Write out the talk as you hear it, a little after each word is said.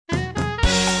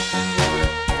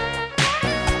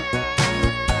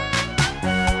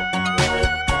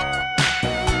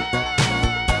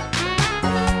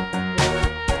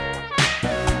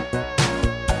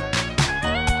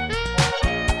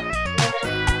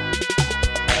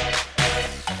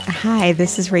Hi,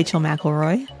 this is Rachel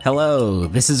McElroy. Hello,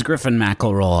 this is Griffin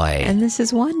McElroy. And this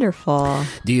is wonderful.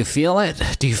 Do you feel it?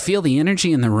 Do you feel the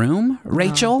energy in the room,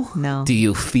 Rachel? No. Do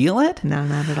you feel it? No,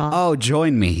 not at all. Oh,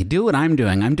 join me. Do what I'm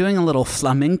doing. I'm doing a little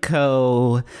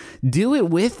flamenco. Do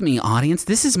it with me, audience.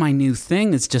 This is my new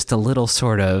thing. It's just a little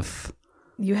sort of...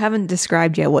 You haven't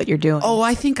described yet what you're doing. Oh,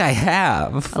 I think I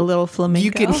have. A little flamenco?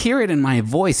 You can hear it in my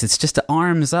voice. It's just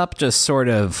arms up, just sort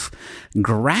of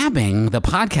grabbing the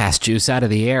podcast juice out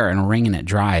of the air and wringing it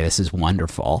dry. This is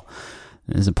wonderful.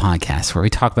 This is a podcast where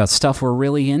we talk about stuff we're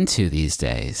really into these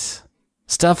days.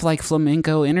 Stuff like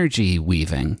flamenco energy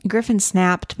weaving. Griffin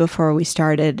snapped before we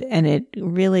started, and it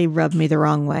really rubbed me the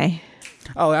wrong way.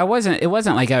 Oh, it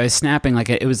wasn't like I was snapping.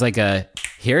 It was like a,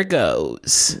 here it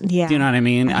goes. Yeah. Do you know what I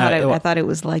mean? I thought it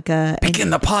was like a...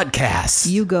 Begin the podcast.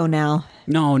 You go now.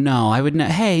 No, I would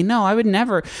I would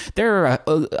never. There are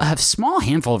a small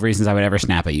handful of reasons I would ever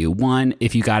snap at you. One,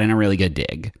 if you got in a really good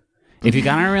dig. If you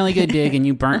got in a really good dig and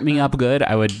you burnt me up good,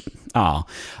 I would...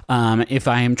 if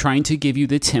I am trying to give you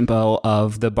the tempo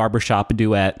of the barbershop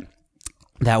duet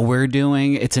that we're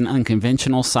doing, it's an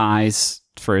unconventional size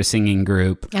for a singing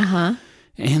group. Uh-huh.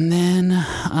 And then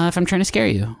if I'm trying to scare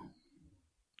you.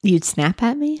 You'd snap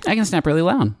at me? I can snap really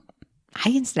loud.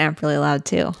 I can snap really loud,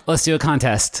 too. Let's do a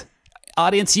contest.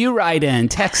 Audience, you write in.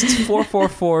 Text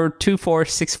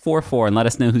 444-24644 and let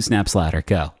us know who snaps louder.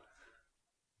 Go.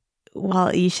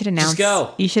 Well, you should announce. Just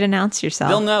go. You should announce yourself.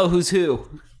 They'll know who's who.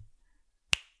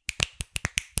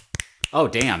 Oh,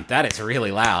 damn. That is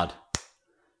really loud.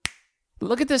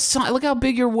 Look at this song. Look how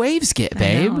big your waves get,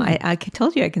 babe. I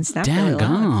told you I can snap really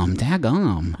loud.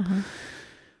 Daggum. Uh-huh.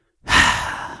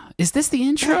 Is this the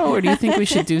intro, or do you think we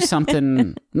should do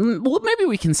something? Well, maybe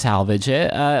we can salvage it.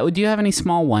 Do you have any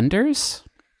small wonders?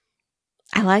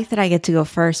 I like that I get to go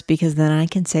first because then I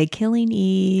can say Killing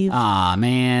Eve. Aw,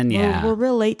 man, yeah. We're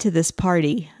real late to this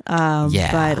party,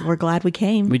 but we're glad we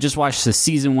came. We just watched the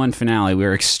season 1 finale. We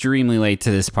were extremely late to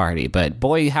this party, but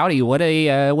boy, howdy, what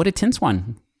a tense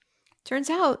one.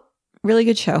 Turns out, really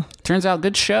good show. Turns out,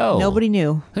 good show. Nobody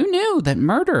knew. Who knew that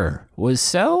murder was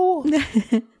so...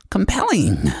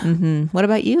 compelling. Mm-hmm. What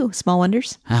about you? Small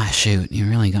wonders? Shoot. You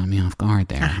really got me off guard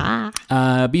there.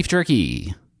 Aha. Beef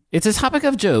jerky. It's a topic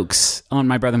of jokes on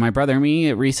My Brother,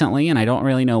 Me recently, and I don't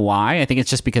really know why. I think it's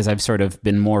just because I've sort of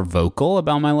been more vocal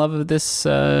about my love of this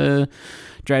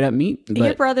dried up meat. But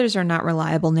your brothers are not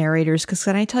reliable narrators, because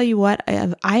can I tell you what?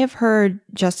 I have heard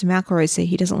Justin McElroy say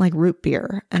he doesn't like root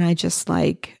beer, and I just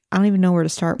I don't even know where to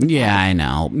start with that. I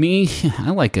know. Me,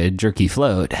 I like a jerky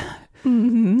float.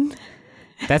 Mm-hmm.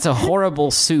 That's a horrible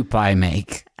soup I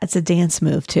make. That's a dance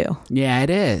move, too. Yeah,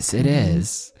 it is. It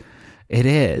is. It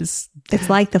is. It's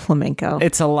like the flamenco.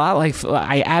 It's a lot like...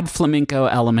 I add flamenco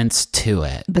elements to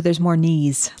it. But there's more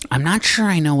knees. I'm not sure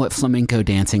I know what flamenco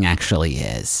dancing actually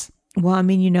is. Well, I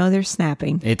mean, they're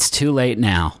snapping. It's too late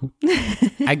now.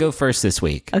 I go first this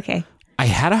week. Okay. I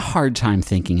had a hard time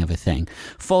thinking of a thing.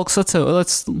 Folks, let's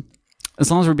as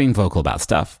long as we're being vocal about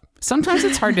stuff. Sometimes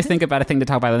it's hard to think about a thing to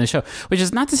talk about on the show, which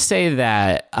is not to say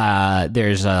that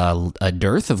there's a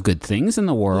dearth of good things in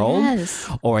the world, yes,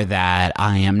 or that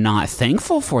I am not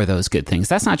thankful for those good things.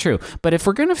 That's not true. But if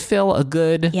we're going to fill a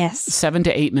good 7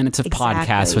 to 8 minutes of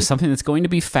podcast with something that's going to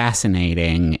be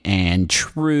fascinating and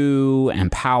true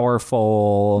and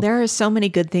powerful. There are so many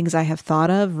good things I have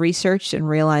thought of, researched, and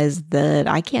realized that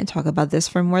I can't talk about this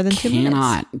for more than 2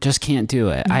 minutes. Just can't do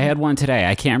it. Mm-hmm. I had one today.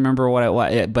 I can't remember what it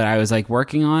was, but I was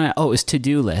working on it. Oh, it was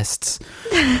to-do lists.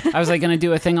 I was going to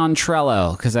do a thing on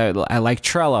Trello because I like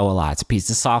Trello a lot. It's a piece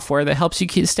of software that helps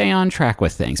you stay on track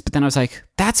with things. But then I was like,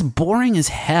 that's boring as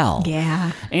hell.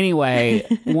 Yeah. Anyway,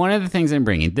 one of the things I'm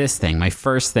bringing, this thing, my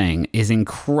first thing, is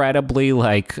incredibly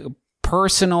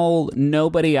personal.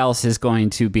 Nobody else is going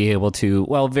to be able to,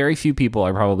 well, very few people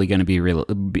are probably going to be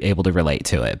able to relate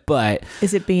to it. But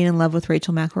is it being in love with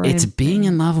Rachel McElroy? It's being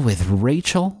in love with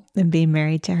Rachel. And being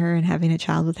married to her and having a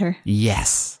child with her?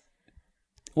 Yes.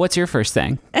 What's your first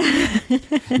thing?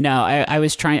 No, I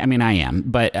was trying. I mean, I am,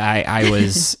 but I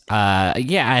was,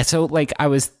 yeah. So I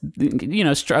was,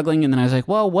 struggling, and then I was like,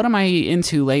 well, what am I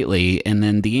into lately? And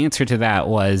then the answer to that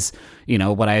was,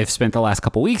 what I've spent the last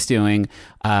couple weeks doing,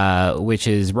 which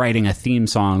is writing a theme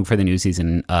song for the new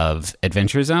season of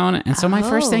Adventure Zone. And so my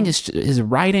first thing is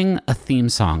writing a theme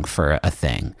song for a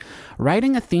thing.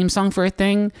 Writing a theme song for a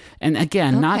thing, and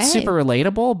again, not super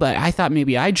relatable, but I thought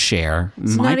maybe I'd share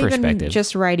my perspective. Not even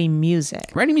just writing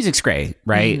music. Writing music's great,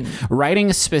 right?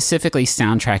 Writing specifically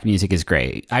soundtrack music is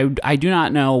great. I do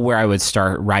not know where I would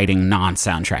start writing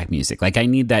non-soundtrack music. I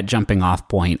need that jumping off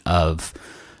point of,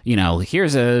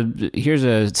 here's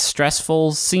a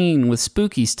stressful scene with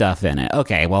spooky stuff in it.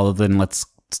 Okay, well then let's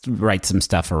write some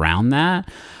stuff around that.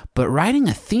 But writing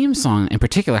a theme song in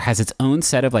particular has its own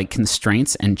set of like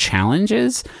constraints and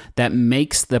challenges that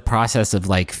makes the process of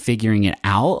like figuring it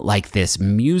out like this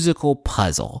musical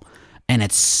puzzle. And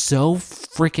it's so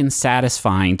freaking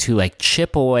satisfying to like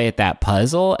chip away at that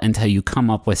puzzle until you come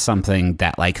up with something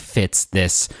that like fits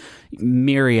this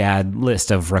myriad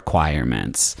list of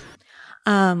requirements.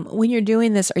 When you're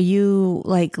doing this, are you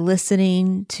like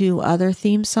listening to other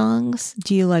theme songs?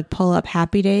 Do you like pull up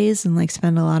Happy Days and like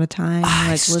spend a lot of time I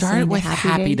like start listening with to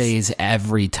Happy Days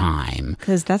every time.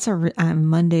 Because that's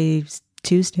Mondays,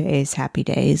 Tuesdays, Happy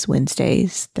Days,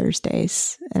 Wednesdays,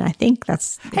 Thursdays, and I think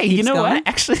that's. Hey, you know what?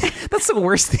 Actually, that's the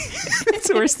worst thing. That's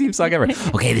the worst theme song ever.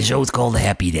 Okay, the show's called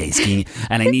Happy Days,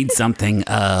 and I need something.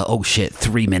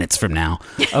 3 minutes from now.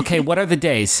 Okay, what are the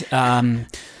days?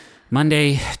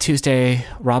 Monday, Tuesday,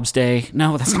 Rob's Day.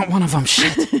 No, that's not one of them.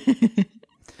 Shit.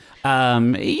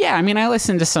 Yeah, I mean, I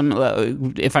listen to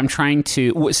some, if I'm trying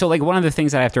to, so like one of the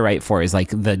things that I have to write for is like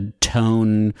the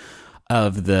tone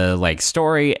of the like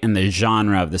story and the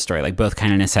genre of the story, like both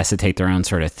kind of necessitate their own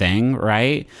sort of thing,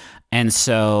 right? And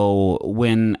so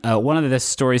when one of the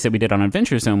stories that we did on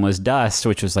Adventure Zone was Dust,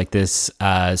 which was like this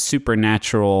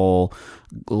supernatural,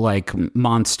 like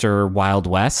monster Wild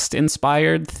West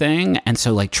inspired thing. And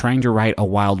so like trying to write a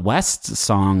Wild West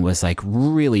song was like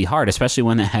really hard, especially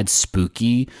when it had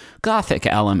spooky gothic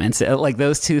elements. Like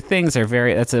those two things are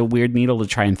that's a weird needle to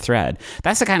try and thread.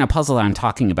 That's the kind of puzzle that I'm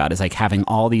talking about, is like having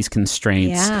all these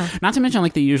constraints, not to mention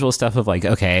like the usual stuff of like,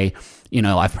 okay, you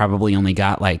know, I've probably only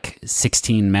got like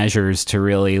 16 measures to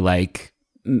really like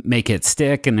make it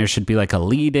stick, and there should be like a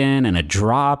lead in and a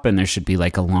drop, and there should be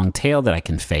like a long tail that I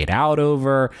can fade out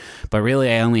over, but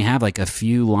really I only have like a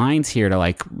few lines here to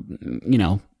like, you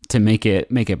know, to make it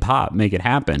pop, make it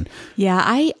happen. Yeah,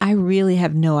 I really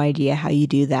have no idea how you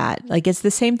do that. Like it's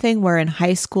the same thing where in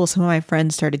high school some of my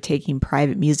friends started taking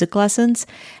private music lessons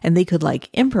and they could like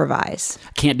improvise.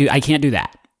 I can't do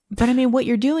that. But I mean, what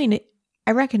you're doing,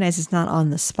 I recognize it's not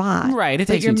on the spot. Right. It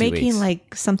takes you're me 2 making weeks.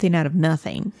 like something out of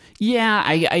nothing. Yeah,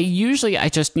 I usually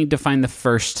just need to find the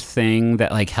first thing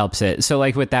that like helps it. So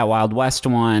like with that Wild West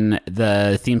one,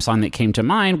 the theme song that came to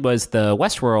mind was the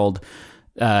Westworld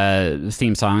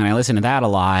theme song, and I listened to that a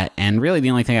lot. And really the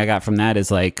only thing I got from that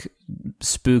is like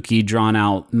spooky, drawn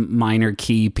out minor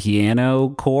key piano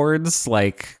chords,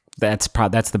 like that's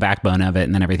the backbone of it,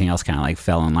 and then everything else kind of like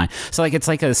fell in line. So like it's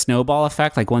like a snowball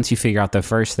effect. Like once you figure out the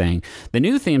first thing, the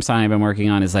new theme song I've been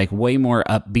working on is like way more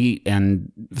upbeat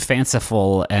and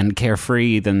fanciful and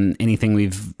carefree than anything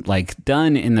we've like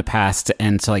done in the past.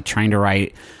 And so like trying to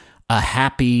write a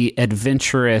happy,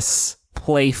 adventurous,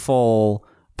 playful,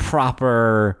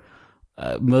 proper,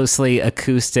 mostly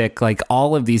acoustic, like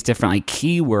all of these different like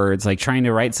keywords, like trying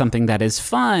to write something that is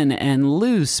fun and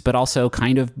loose, but also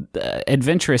kind of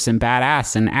adventurous and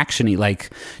badass and actiony, like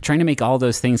trying to make all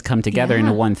those things come together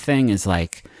into one thing is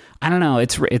like, I don't know.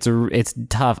 It's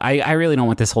tough. I really don't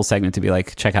want this whole segment to be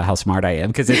like, check out how smart I am,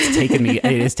 because it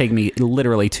has taken me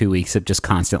literally 2 weeks of just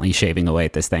constantly shaving away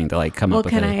at this thing to like come up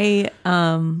with it.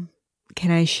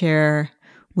 Can I share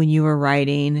when you were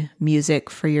writing music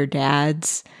for your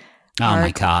dad's Oh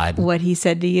my God. What he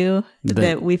said to you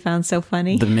that we found so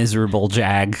funny? The miserable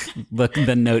jag,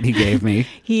 the note he gave me.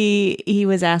 He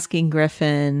was asking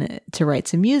Griffin to write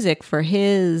some music for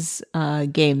his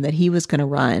game that he was going to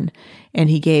run. And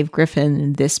he gave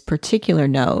Griffin this particular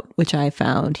note, which I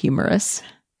found humorous.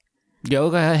 Go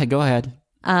ahead.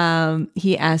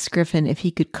 He asked Griffin if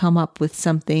he could come up with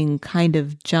something kind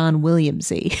of John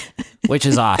Williams-y. Which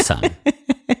is awesome.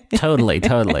 Totally.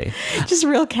 Just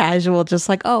real casual, just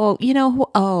like, who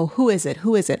is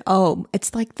it? Oh,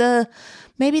 it's like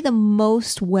maybe the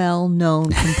most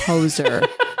well-known composer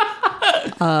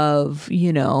of,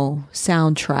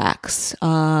 soundtracks.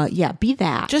 Yeah, be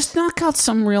that. Just knock out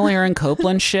some real Aaron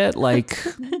Copland shit, like,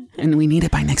 and we need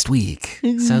it by next week.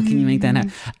 So can you make that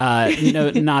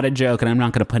happen? Not a joke, and I'm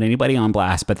not going to put anybody on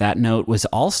blast, but that note was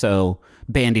also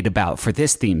bandied about for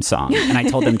this theme song. And I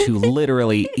told them to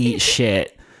literally eat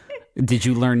shit. Did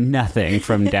you learn nothing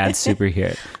from Dad's Super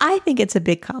Hit? I think it's a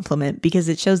big compliment because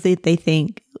it shows that they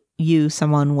think you,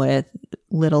 someone with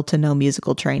little to no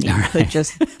musical training,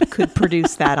 could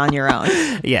produce that on your own.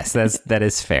 Yes, that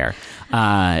is fair.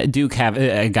 I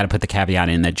got to put the caveat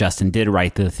in that Justin did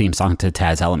write the theme song to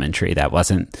Taz Elementary. That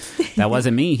wasn't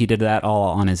me. He did that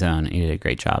all on his own. He did a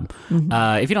great job.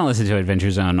 Mm-hmm. If you don't listen to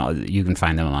Adventure Zone, you can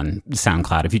find them on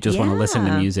SoundCloud if you just want to listen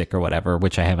to music or whatever,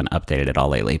 which I haven't updated at all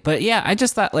lately. But yeah, I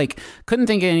just thought couldn't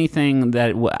think of anything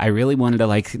that I really wanted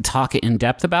to talk in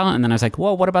depth about. And then I was like,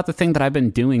 well, what about the thing that I've been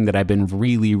doing that I've been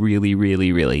really, really, really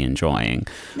really, really enjoying.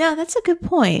 No, that's a good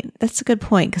point. That's a good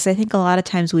point, because I think a lot of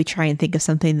times we try and think of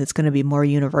something that's going to be more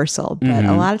universal, but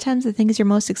a lot of times the things you're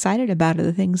most excited about are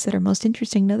the things that are most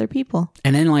interesting to other people.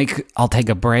 And then like I'll take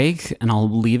a break and I'll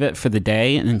leave it for the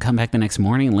day and then come back the next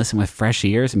morning and listen with fresh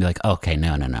ears and be like, okay,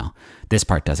 no. This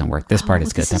part doesn't work. This part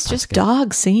is good. This is just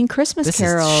dogs singing Christmas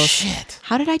carols. Is shit.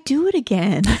 How did I do it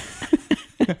again?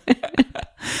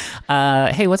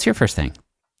 Hey, what's your first thing?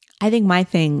 I think my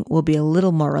thing will be a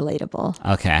little more relatable,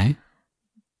 Okay.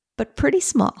 but pretty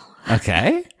small.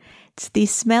 Okay. It's the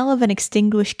smell of an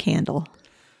extinguished candle.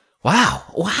 Wow.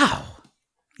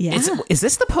 Yeah. Is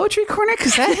this the poetry corner?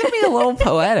 Because that hit me a little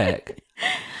poetic.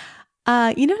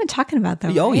 You know what I'm talking about, though.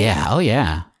 Oh, right? yeah. Oh,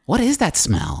 yeah. What is that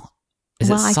smell?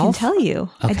 Is it I can tell you.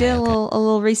 I did a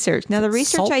little research. Now, the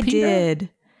research I did.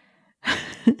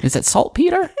 Is it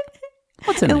saltpeter?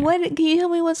 What's in there? And can you tell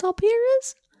me what saltpeter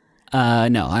is?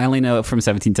 No, I only know it from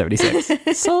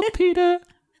 1776. Saltpeter,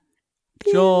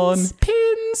 John,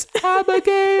 Pins,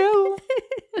 Abigail.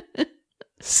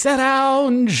 Sit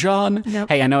down, John. Nope.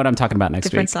 Hey, I know what I'm talking about next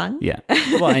Different week. song? Yeah.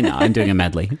 Well, I know. I'm doing a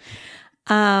medley.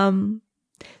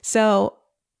 So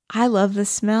I love the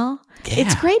smell. Yeah.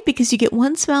 It's great because you get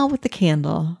one smell with the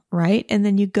candle, right? And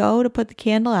then you go to put the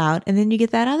candle out, and then you get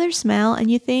that other smell,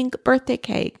 and you think birthday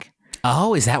cake.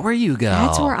 Oh, is that where you go?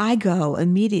 That's where I go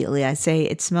immediately. I say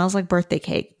it smells like birthday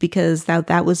cake, because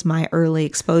that was my early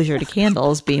exposure to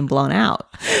candles being blown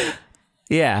out.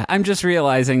 Yeah, I'm just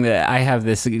realizing that I have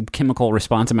this chemical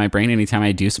response in my brain anytime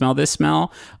I do smell this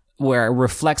smell, where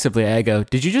reflexively I go,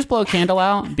 did you just blow a candle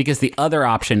out? Because the other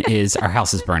option is our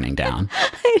house is burning down.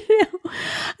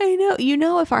 I know. You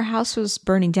know, if our house was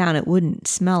burning down, it wouldn't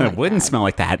smell like that. It wouldn't smell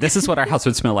like that. This is what our house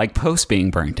would smell like post being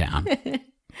burnt down.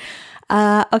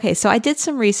 Okay, so I did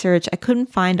some research. I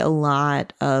couldn't find a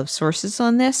lot of sources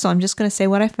on this, so I'm just going to say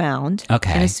what I found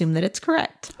and assume that it's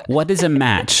correct. What is a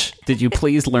match? Did you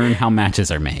please learn how matches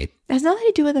are made? It has nothing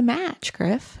to do with a match,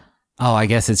 Griff. Oh, I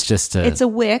guess it's just It's a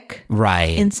wick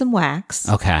right in some wax.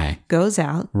 Okay. Goes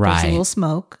out. Right. There's a little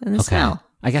smoke and the smell.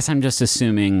 I guess I'm just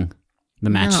assuming the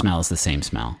match smell is the same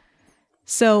smell.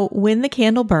 So when the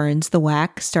candle burns, the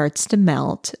wax starts to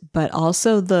melt, but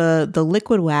also the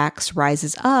liquid wax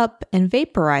rises up and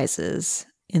vaporizes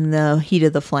in the heat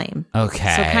of the flame.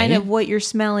 Okay. So kind of what you're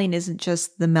smelling isn't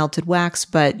just the melted wax,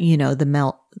 but, you know,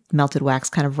 the melted wax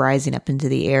kind of rising up into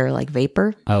the air like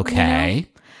vapor. Okay. You know?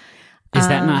 Is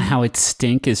that not how its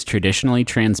stink is traditionally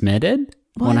transmitted?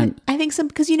 Well, I think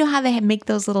because you know how they make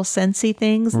those little scentsy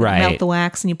things that melt the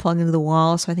wax and you plug into the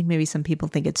wall. So I think maybe some people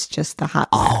think it's just the hot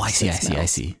wax. Oh, I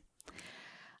see.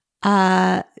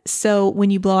 So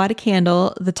when you blow out a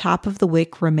candle, the top of the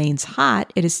wick remains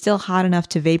hot. It is still hot enough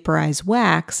to vaporize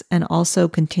wax and also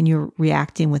continue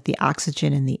reacting with the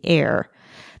oxygen in the air.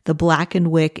 The blackened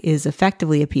wick is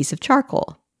effectively a piece of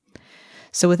charcoal.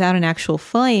 So without an actual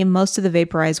flame, most of the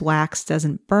vaporized wax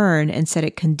doesn't burn. Instead,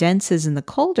 it condenses in the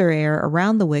colder air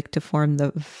around the wick to form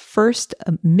the first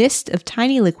mist of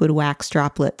tiny liquid wax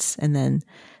droplets and then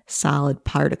solid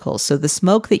particles. So the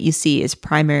smoke that you see is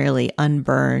primarily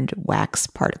unburned wax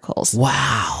particles.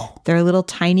 Wow. They're little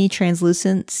tiny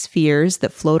translucent spheres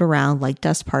that float around like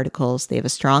dust particles. They have a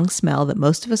strong smell that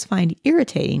most of us find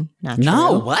irritating. Not true.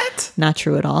 No, what? Not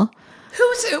true at all.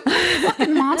 Who's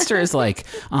fucking monster is like,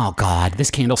 oh God,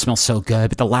 this candle smells so good,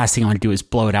 but the last thing I want to do is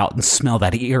blow it out and smell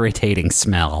that irritating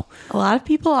smell. A lot of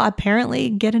people apparently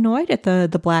get annoyed at the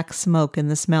black smoke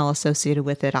and the smell associated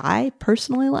with it. I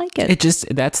personally like it.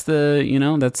 That's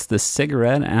the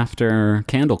cigarette after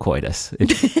candle coitus.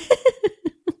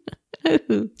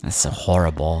 That's so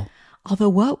horrible. Although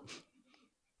what?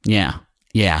 Yeah.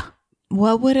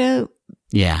 What would a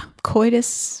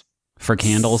coitus for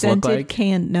candles look like?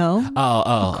 No.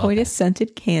 Oh. A coitus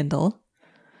scented candle.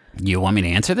 You want me to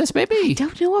answer this, baby? I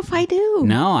don't know if I do.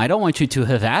 No, I don't want you to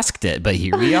have asked it, but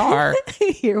here we are.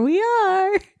 Here we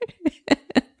are.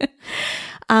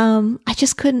 I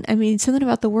just couldn't. I mean, something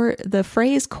about the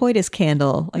phrase coitus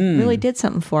candle really did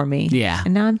something for me. Yeah.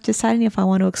 And now I'm deciding if I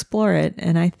want to explore it,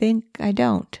 and I think I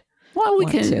don't. Well, we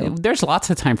can. There's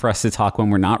lots of time for us to talk when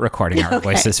we're not recording our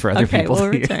voices for other people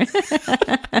to hear.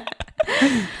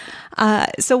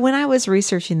 So when I was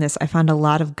researching this, I found a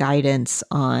lot of guidance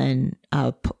on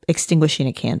extinguishing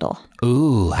a candle.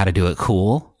 Ooh, how to do it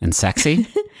cool and sexy?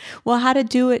 Well, how to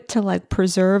do it to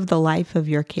preserve the life of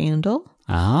your candle.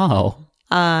 Oh.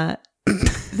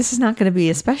 This is not going to be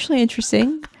especially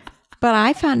interesting, but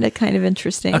I found it kind of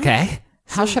interesting. Okay.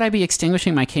 How should I be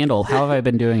extinguishing my candle? How have I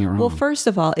been doing it wrong? Well, first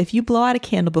of all, if you blow out a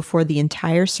candle before the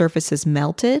entire surface is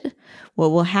melted,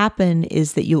 what will happen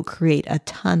is that you'll create a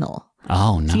tunnel.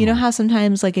 Oh, no. So you know how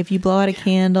sometimes, like, if you blow out a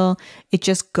candle, it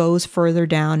just goes further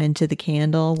down into the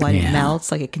candle when it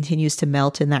melts, like it continues to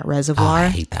melt in that reservoir. I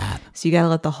hate that. So you got to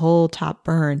let the whole top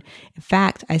burn. In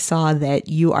fact, I saw that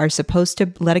you are supposed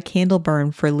to let a candle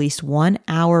burn for at least 1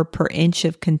 hour per inch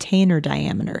of container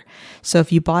diameter. So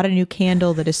if you bought a new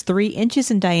candle that is 3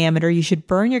 inches in diameter, you should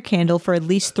burn your candle for at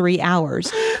least 3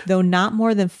 hours, though not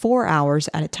more than 4 hours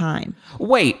at a time.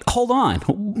 Wait, hold on.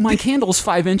 My candle's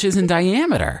 5 inches in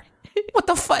diameter. What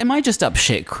the fuck? Am I just up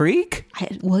shit creek?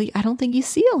 I don't think you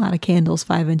see a lot of candles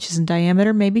 5 inches in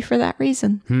diameter, maybe for that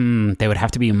reason. They would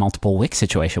have to be a multiple wick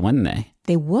situation, wouldn't they?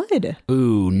 They would.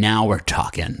 Ooh, now we're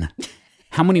talking.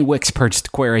 How many wicks per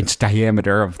square inch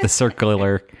diameter of the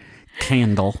circular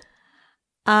candle?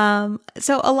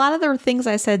 So a lot of the things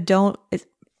I said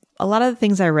a lot of the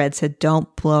things I read said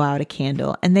don't blow out a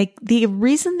candle. And the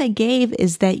reason they gave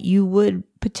is that you would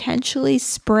potentially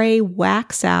spray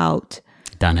wax out.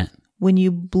 Done it. When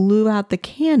you blew out the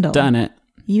candle. Done it.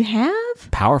 You have?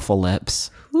 Powerful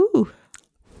lips. Ooh.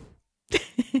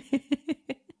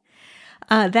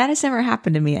 That has never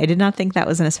happened to me. I did not think that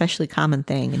was an especially common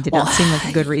thing and did not seem like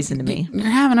a good reason to me. You're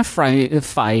having a fight,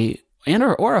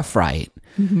 or a fright.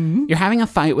 Mm-hmm. You're having a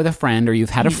fight with a friend, or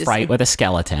you've had a fright with a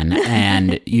skeleton,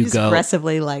 and you go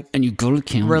aggressively and you go to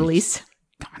kill release.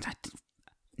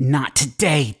 Not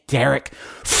today, Derek.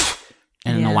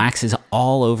 And the wax is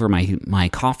all over my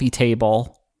coffee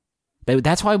table.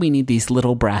 That's why we need these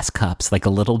little brass cups, like a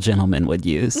little gentleman would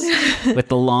use, with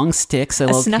the long sticks,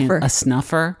 a snuffer,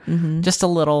 mm-hmm. Just a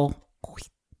little.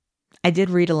 I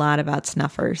did read a lot about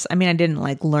snuffers. I mean, I didn't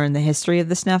learn the history of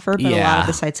the snuffer, but a lot of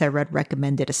the sites I read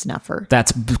recommended a snuffer.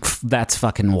 That's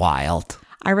fucking wild.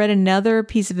 I read another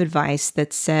piece of advice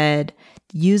that said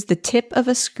use the tip of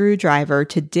a screwdriver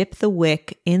to dip the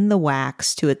wick in the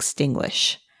wax to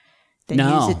extinguish. Then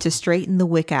use it to straighten the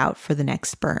wick out for the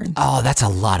next burn. Oh, that's a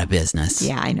lot of business.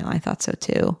 Yeah, I know. I thought so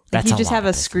too. You just have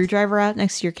a screwdriver out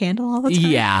next to your candle all the time?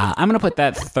 Yeah, I'm going to put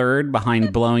that third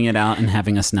behind blowing it out and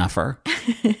having a snuffer.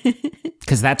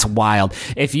 Because that's wild.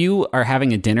 If you are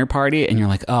having a dinner party and you're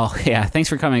like, oh, yeah, thanks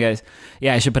for coming, guys.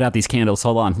 Yeah, I should put out these candles.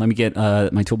 Hold on. Let me get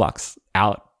my toolbox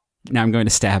out. Now I'm going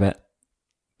to stab it.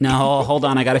 No, hold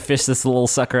on. I got to fish this little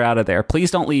sucker out of there.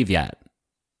 Please don't leave yet.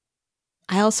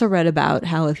 I also read about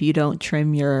how if you don't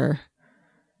trim your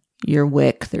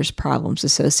wick, there's problems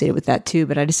associated with that too.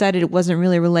 But I decided it wasn't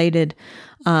really related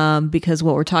because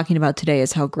what we're talking about today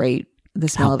is how great the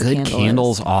smell of a candle is. How good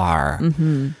candles are.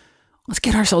 Mm-hmm. Let's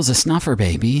get ourselves a snuffer,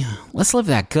 baby. Let's live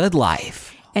that good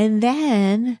life. And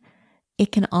then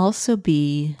it can also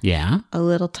be a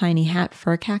little tiny hat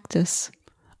for a cactus.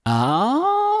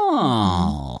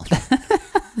 Oh.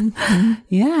 Mm-hmm.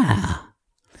 Yeah.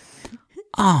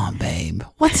 Oh, babe,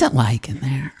 what's it like in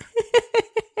there?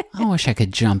 I wish I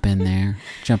could jump in there,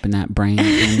 jump in that brain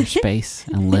inner space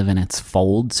and live in its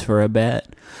folds for a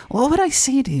bit. What would I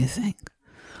see, do you think?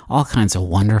 All kinds of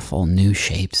wonderful new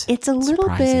shapes. It's a little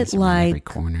bit like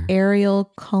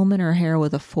Ariel combing her hair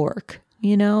with a fork.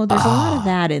 You know, there's a lot of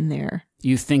that in there.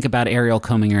 You think about Ariel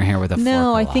combing her hair with a fork?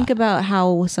 No, I think about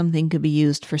how something could be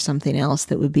used for something else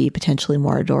that would be potentially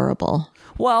more adorable.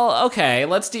 Well, okay,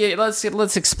 let's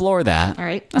explore that. All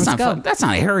right, let's go. That's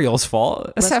not Ariel's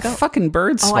fault. That's that fucking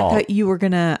bird's fault. I thought you were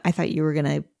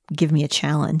gonna give me a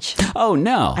challenge. Oh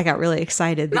no! I got really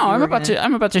excited. No, I'm about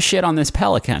to shit on this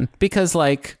pelican because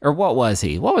or what was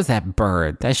he? What was that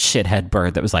bird? That shithead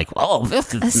bird that was like, oh,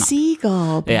 this is a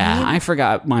seagull. Babe. Yeah, I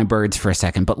forgot my birds for a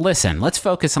second. But listen, let's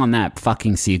focus on that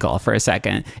fucking seagull for a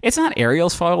second. It's not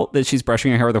Ariel's fault that she's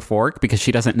brushing her hair with a fork because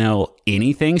she doesn't know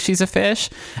anything. She's a fish,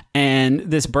 and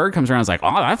this bird comes around and is like,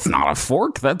 oh, that's not a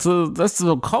fork. That's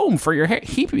a comb for your hair.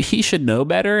 He should know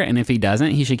better, and if he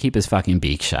doesn't, he should keep his fucking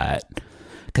beak shut.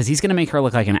 Because he's going to make her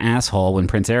look like an asshole when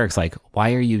Prince Eric's like,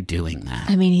 why are you doing that?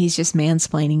 I mean, he's just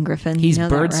mansplaining, Griffin. He's that,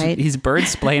 right? He's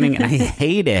bird-splaining, and I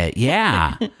hate it.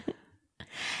 Yeah.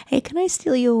 Hey, can I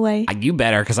steal you away? You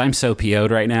better, because I'm so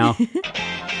PO'd right now.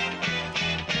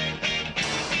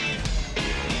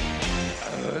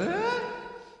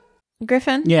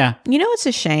 Griffin? Yeah. You know what's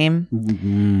a shame?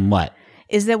 What?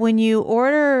 Is that when you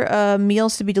order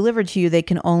meals to be delivered to you, they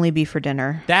can only be for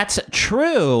dinner. That's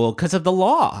true because of the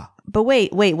law. But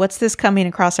wait, what's this coming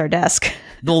across our desk?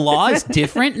 The law is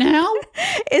different now?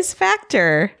 It's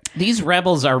Factor. These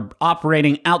rebels are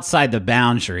operating outside the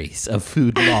boundaries of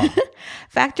food law.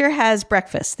 Factor has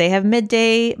breakfast. They have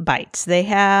midday bites. They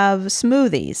have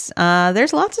smoothies.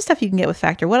 There's lots of stuff you can get with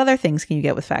Factor. What other things can you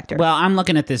get with Factor? Well, I'm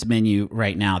looking at this menu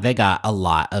right now. They got a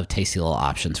lot of tasty little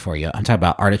options for you. I'm talking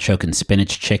about artichoke and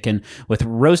spinach chicken with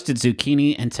roasted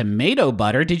zucchini and tomato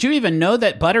butter. Did you even know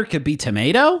that butter could be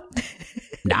tomato?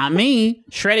 Not me.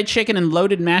 Shredded chicken and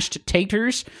loaded mashed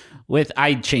taters with,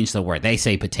 I changed the word. They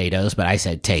say potatoes, but I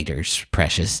said taters,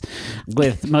 precious.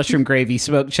 With mushroom gravy,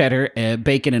 smoked cheddar,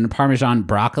 bacon, and Parmesan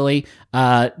broccoli.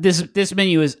 This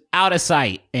menu is out of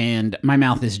sight, and my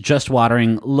mouth is just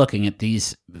watering looking at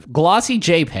these glossy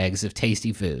JPEGs of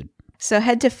tasty food. So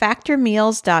head to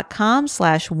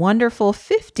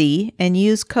factormeals.com/wonderful50 and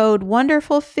use code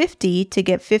wonderful50 to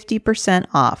get 50%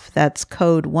 off. That's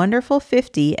code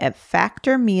wonderful50 at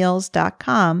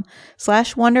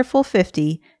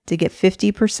factormeals.com/wonderful50 to get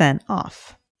 50%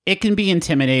 off. It can be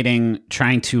intimidating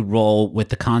trying to roll with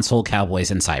the console cowboys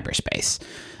in cyberspace.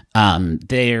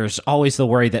 There's always the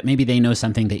worry that maybe they know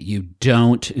something that you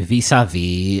don't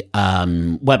vis-a-vis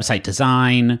website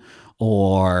design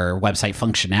or website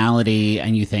functionality,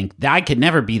 and you think that I could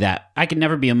never be that. I could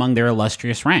never be among their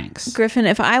illustrious ranks. Griffin,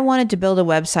 if I wanted to build a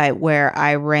website where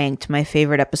I ranked my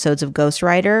favorite episodes of Ghost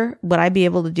Rider, would I be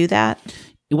able to do that?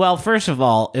 Well, first of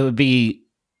all, it would be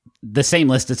the same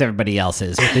list as everybody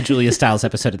else's with the Julia Stiles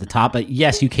episode at the top. But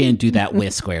yes, you can do that with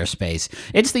Squarespace.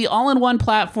 It's the all-in-one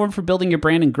platform for building your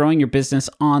brand and growing your business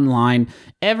online.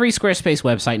 Every Squarespace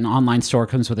website and online store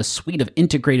comes with a suite of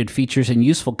integrated features and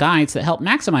useful guides that help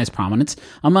maximize prominence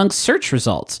among search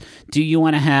results. Do you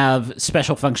want to have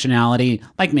special functionality,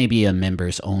 like maybe a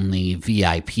members-only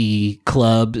VIP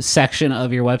club section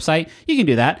of your website? You can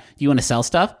do that. Do you want to sell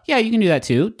stuff? Yeah, you can do that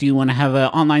too. Do you want to have an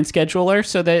online scheduler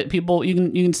so that you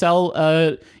can sell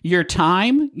your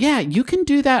time? Yeah, you can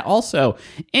do that also.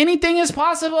 Anything is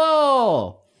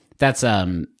possible. That's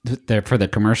for the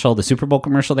commercial, the Super Bowl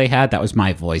commercial they had. That was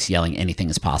my voice yelling anything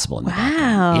is possible in the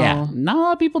background. Yeah, not a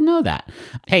lot of people know that.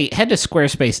 Hey, head to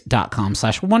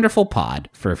squarespace.com/wonderfulpod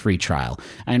for a free trial.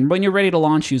 And when you're ready to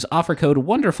launch, use offer code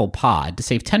wonderfulpod to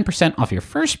save 10% off your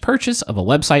first purchase of a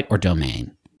website or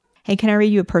domain. Hey, can I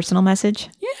read you a personal message?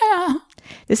 Yeah.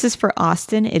 This is for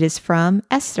Austin. It is from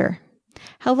Esther.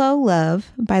 Hello,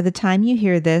 love. By the time you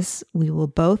hear this, we will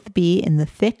both be in the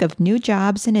thick of new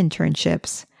jobs and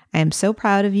internships. I am so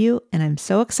proud of you, and I'm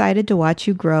so excited to watch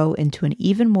you grow into an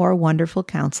even more wonderful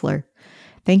counselor.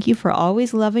 Thank you for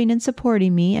always loving and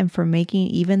supporting me and for making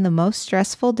even the most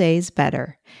stressful days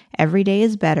better. Every day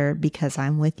is better because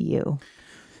I'm with you.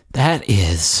 That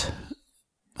is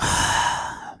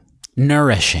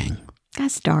nourishing.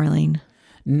 That's darling.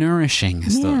 Nourishing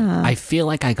is I feel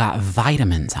like I got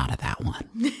vitamins out of that one.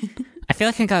 I feel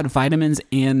like I got vitamins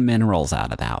and minerals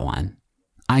out of that one.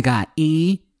 I got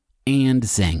E and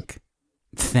zinc.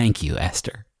 Thank you,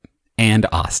 Esther and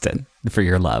Austin, for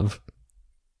your love.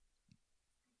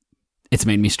 It's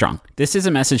made me strong. This is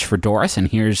a message for Doris, and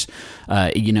here's,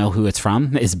 you know who it's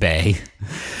from, is Bay.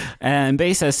 And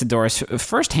Bay says to Doris,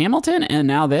 first Hamilton, and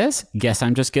now this? Guess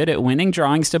I'm just good at winning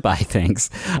drawings to buy things.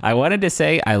 I wanted to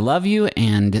say I love you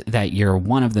and that you're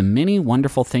one of the many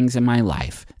wonderful things in my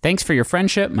life. Thanks for your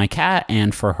friendship, my cat,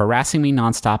 and for harassing me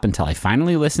nonstop until I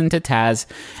finally listened to Taz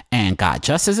and got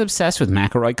just as obsessed with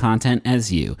McElroy content as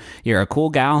you. You're a cool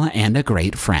gal and a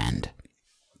great friend.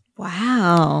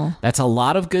 Wow. That's a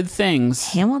lot of good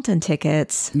things. Hamilton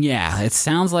tickets. Yeah, it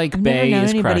sounds like I've Bay never known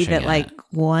is anybody crushing that it.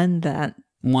 won the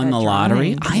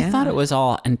lottery. drawing. I thought it was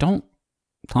all, and don't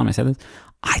tell him I said this,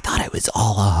 I thought it was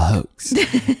all a hoax.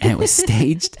 And it was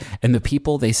staged, and the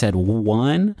people they said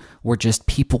won were just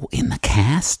people in the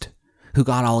cast who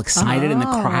got all excited in the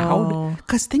crowd.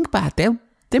 Because think about it,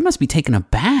 they must be taking a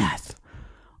bath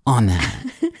on that.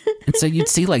 And so you'd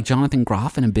see like Jonathan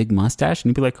Groff in a big mustache, and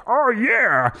you'd be like, oh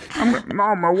yeah,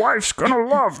 my wife's gonna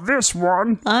love this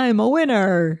one. I'm a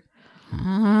winner.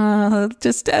 I'm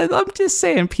just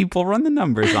saying, people run the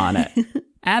numbers on it.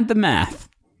 Add the math.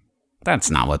 That's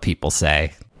not what people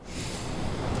say.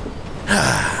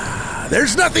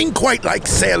 There's nothing quite like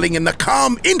sailing in the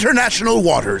calm international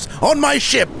waters on my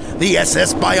ship, the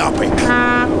SS Biopic.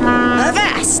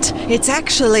 Avast! It's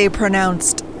actually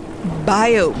pronounced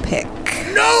biopic.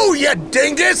 No, you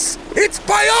dingus! It's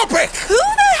biopic! Who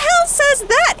the hell says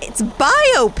that? It's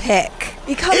biopic.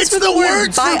 It comes It's with the word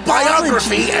words for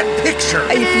biography and picture.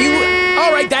 If you...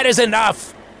 All right, that is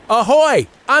enough. Ahoy!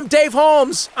 I'm Dave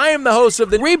Holmes. I am the host of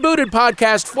the rebooted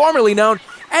podcast formerly known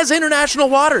as International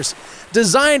Waters,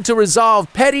 designed to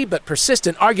resolve petty but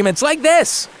persistent arguments like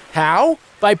this. How?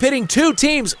 By pitting two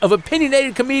teams of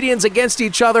opinionated comedians against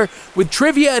each other with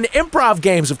trivia and improv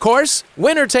games, of course.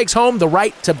 Winner takes home the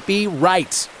right to be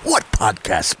right. What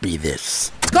podcast be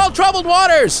this? It's called Troubled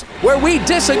Waters, where we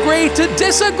disagree to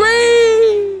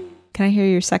disagree. Can I hear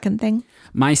your second thing?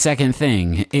 My second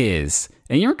thing is,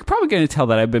 and you're probably going to tell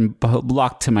that I've been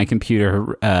locked to my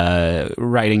computer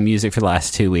writing music for the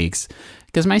last 2 weeks,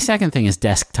 because my second thing is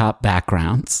desktop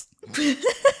backgrounds.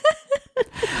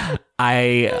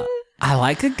 I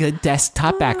like a good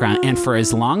desktop background. And for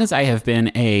as long as I have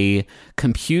been a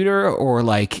computer or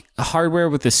like hardware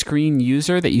with a screen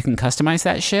user that you can customize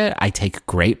that shit, I take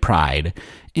great pride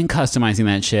in customizing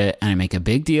that shit. And I make a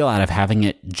big deal out of having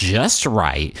it just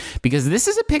right, because this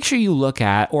is a picture you look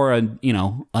at, or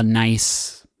a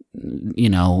nice,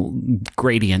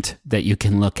 gradient that you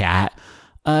can look at.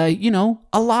 A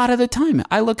lot of the time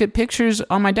I look at pictures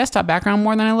on my desktop background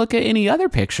more than I look at any other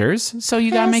pictures. So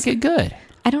you got to make it good.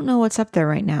 I don't know what's up there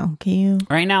right now. Can you?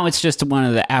 Right now, it's just one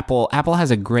of the Apple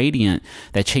has a gradient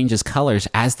that changes colors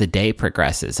as the day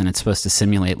progresses, and it's supposed to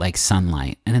simulate like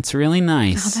sunlight, and it's really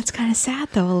nice. Oh, that's kind of sad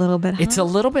though, a little bit. Huh? It's a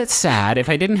little bit sad. If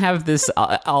I didn't have this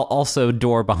also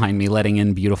door behind me letting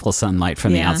in beautiful sunlight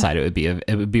from the outside, it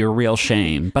would be a real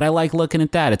shame. But I like looking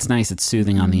at that. It's nice. It's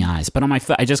soothing on the eyes. But on my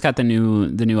I just got the new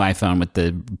iPhone with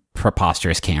the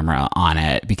preposterous camera on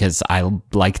it, because I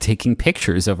like taking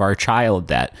pictures of our child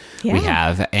that we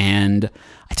have, and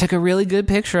I took a really good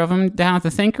picture of him down at the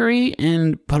Thinkery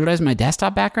and put it as my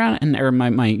desktop background or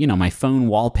my phone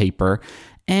wallpaper,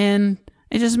 and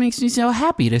it just makes me so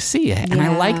happy to see it. And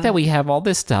I like that we have all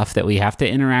this stuff that we have to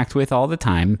interact with all the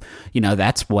time.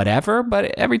 That's whatever,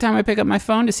 but every time I pick up my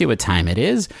phone to see what time it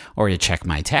is, or to check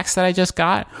my text that I just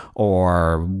got,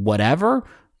 or whatever,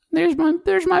 there's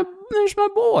my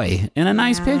boy in a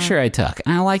nice picture I took.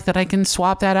 And I like that I can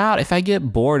swap that out if I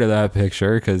get bored of that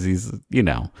picture because he's,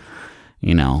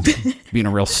 being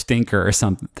a real stinker or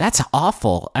something. That's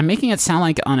awful. I'm making it sound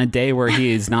like on a day where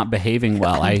he is not behaving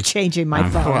well, I'm changing my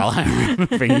phone. Well, I'm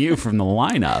removing you from the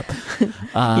lineup.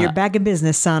 You're back in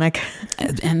business, Sonic.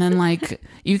 And then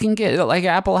you can get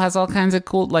Apple has all kinds of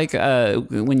cool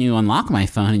when you unlock my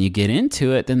phone and you get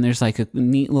into it, then there's like a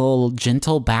neat little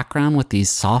gentle background with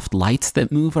these soft lights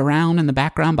that move around in the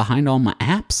background behind all my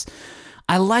apps.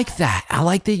 I like that. I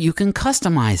like that you can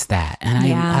customize that. And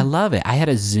I love it. I had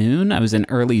a Zune. I was an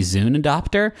early Zune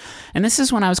adopter. And this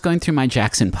is when I was going through my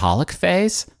Jackson Pollock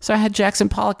phase. So I had Jackson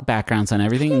Pollock backgrounds on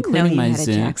everything, including my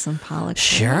Zune. Jackson Pollock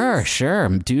phase. Sure.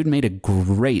 Dude made a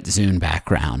great Zune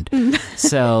background.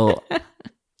 So...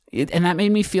 and that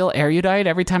made me feel erudite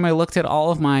every time I looked at all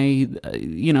of my,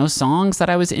 songs that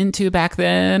I was into back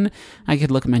then. I could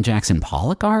look at my Jackson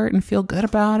Pollock art and feel good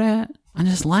about it. I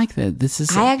just like that.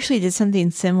 I actually did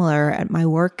something similar at my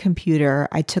work computer.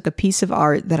 I took a piece of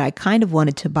art that I kind of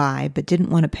wanted to buy but didn't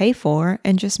want to pay for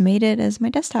and just made it as my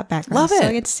desktop background. Love it. So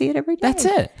I get to see it every day. That's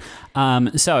it.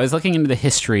 So I was looking into the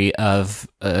history of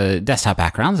desktop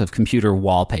backgrounds, of computer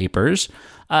wallpapers.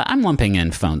 I'm lumping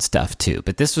in phone stuff too,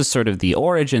 but this was sort of the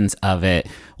origins of it.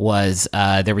 Was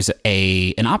there was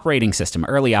an operating system,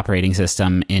 early operating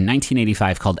system in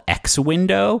 1985 called X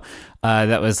Window.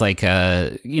 That was like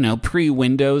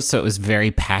pre-Windows, so it was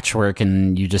very patchwork,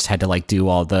 and you just had to do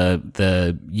all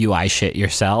the UI shit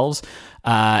yourselves.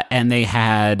 And they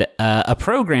had a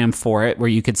program for it where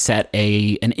you could set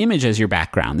an image as your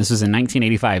background. This was in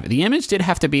 1985. The image did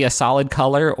have to be a solid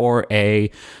color or a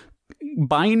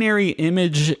binary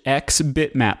image X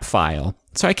bitmap file.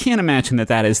 So I can't imagine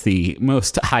that is the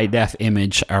most high-def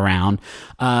image around.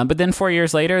 But then 4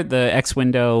 years later, the X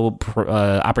Window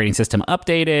operating system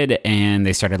updated, and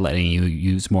they started letting you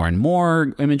use more and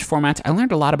more image formats. I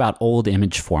learned a lot about old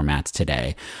image formats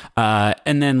today.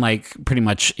 And then, pretty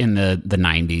much in the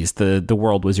 90s, the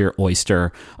world was your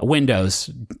oyster. Windows,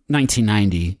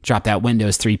 1990, dropped out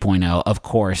Windows 3.0, of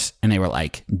course. And they were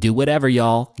like, do whatever,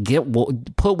 y'all.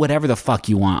 Put whatever the fuck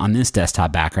you want on this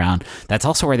desktop background. That's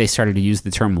also where they started to use the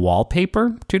term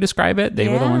wallpaper to describe it. They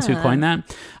were the ones who coined that.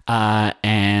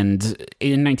 And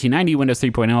in 1990, Windows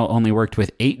 3.0 only worked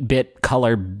with 8-bit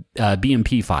color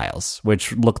BMP files,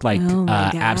 which looked like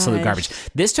absolute garbage.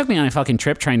 This took me on a fucking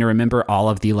trip trying to remember all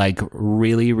of the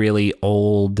really, really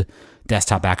old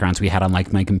desktop backgrounds we had on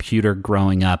my computer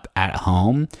growing up at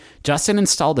home. Justin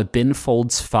installed a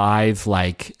BinFolds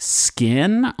 5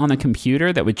 skin on the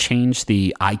computer that would change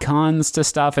the icons to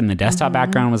stuff, and the desktop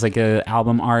background was a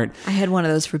album art. I had one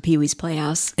of those for Pee-wee's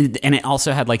Playhouse. And it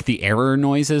also had the error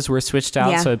noises were switched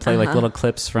out, so it'd play little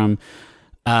clips from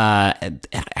I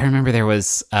remember there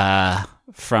was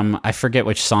from, I forget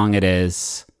which song it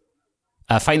is.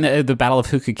 Fighting the Battle of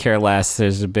Who Could Care Less,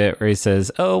 there's a bit where he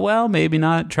says, "Oh well, maybe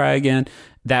not. Try again."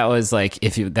 That was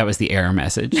that was the error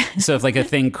message. So if a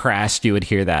thing crashed, you would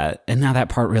hear that. And now that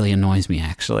part really annoys me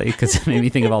actually, because it made me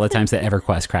think of all the times that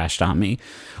EverQuest crashed on me.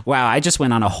 Wow, I just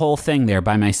went on a whole thing there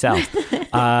by myself.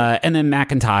 And then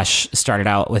Macintosh started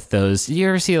out with those. You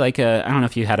ever see I don't know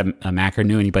if you had a Mac or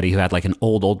knew anybody who had an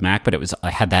old Mac, but I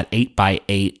had that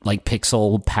 8x8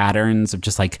 pixel patterns of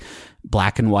just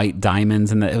black and white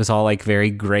diamonds, and it was all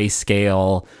very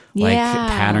grayscale like Yeah.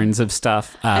 patterns of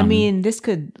stuff. I mean, this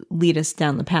could lead us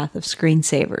down the path of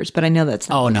screensavers, but I know that's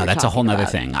not Oh what no, we're that's a whole talking nother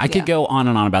about. thing. I could go on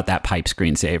and on about that pipe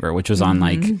screensaver, which was on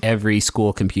like every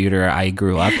school computer I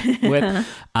grew up with.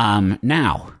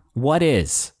 Now, what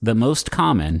is the most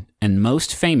common and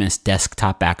most famous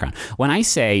desktop background? When I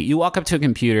say you walk up to a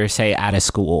computer, say at a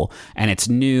school, and it's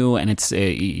new, and it's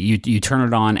you turn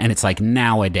it on, and it's like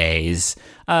nowadays,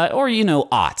 or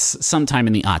aughts, sometime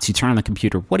in the aughts, you turn on the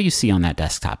computer. What do you see on that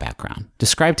desktop background?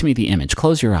 Describe to me the image.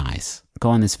 Close your eyes. Go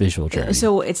on this visual journey.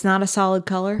 So it's not a solid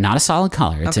color? Not a solid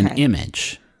color. It's an Okay.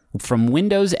 image from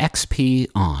Windows XP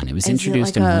on. It was Is it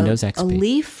introduced like in a- Windows XP. A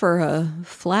leaf or a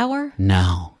flower?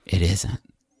 No, it isn't.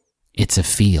 It's a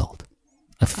field.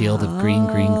 A field of green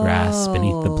grass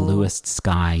beneath the bluest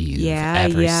sky you've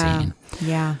ever seen.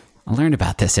 Yeah. I learned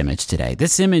about this image today.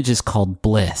 This image is called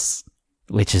Bliss,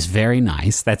 which is very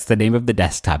nice. That's the name of the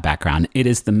desktop background. It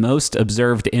is the most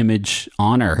observed image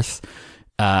on Earth.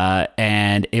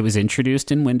 And it was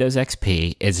introduced in Windows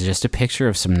XP. It's just a picture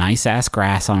of some nice ass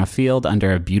grass on a field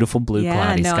under a beautiful blue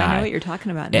cloudy sky. I know what you're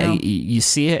talking about now. You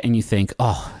see it and you think,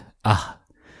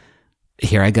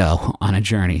 here I go on a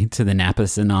journey to the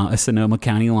Napa-Sonoma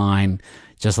County line.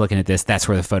 Just looking at this, that's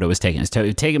where the photo was taken. It's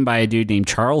taken by a dude named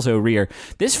Charles O'Rear.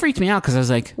 This freaked me out because I was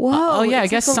like, Whoa, oh yeah, I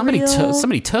it's guess like a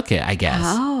somebody took it, I guess.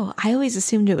 Oh, I always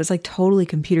assumed it was like totally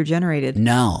computer generated.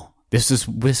 No. This was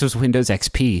Windows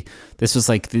XP. This was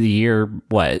like the year,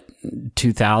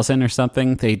 2000 or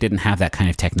something? They didn't have that kind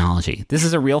of technology. This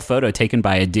is a real photo taken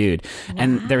by a dude. Wow.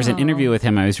 And there was an interview with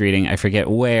him I was reading, I forget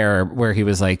where he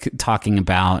was like talking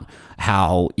about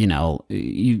how,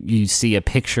 you see a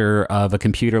picture of a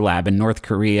computer lab in North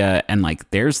Korea and like,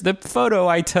 there's the photo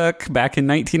I took back in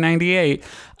 1998.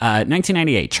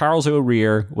 1998, Charles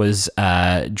O'Rear was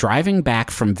driving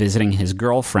back from visiting his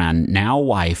girlfriend, now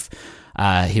wife.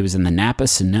 He was in the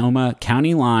Napa-Sonoma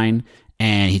County line,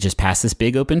 and he just passed this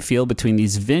big open field between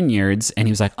these vineyards, and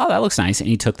he was like, oh, that looks nice. And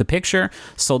he took the picture,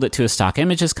 sold it to a stock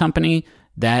images company.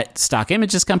 That stock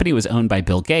images company was owned by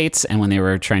Bill Gates, and when they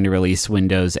were trying to release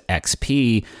Windows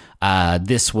XP,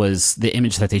 this was the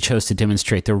image that they chose to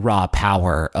demonstrate the raw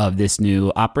power of this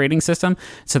new operating system.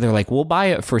 So they're like, we'll buy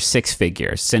it for 6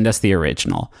 figures. Send us the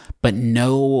original. But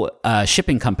no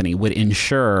shipping company would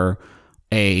insure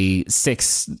a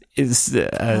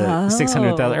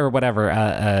 600,000 or whatever,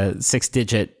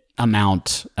 6-digit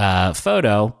amount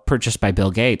photo purchased by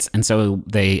Bill Gates, and so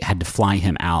they had to fly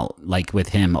him out, like with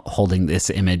him holding this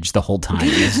image the whole time,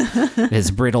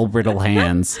 his brittle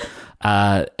hands.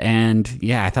 And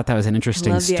yeah, I thought that was an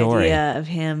interesting Love the story. idea of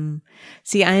him.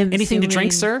 See, I am Anything to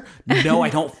drink, sir? No, I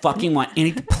don't fucking want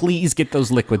any. Please get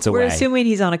those liquids away. We're assuming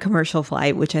he's on a commercial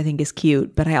flight, which I think is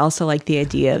cute, but I also like the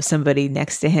idea of somebody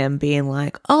next to him being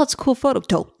like, oh, it's a cool photo.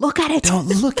 Don't look at it. Don't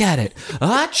look at it.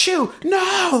 Achoo!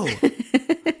 No!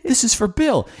 This is for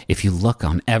Bill. If you look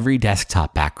on every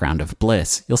desktop background of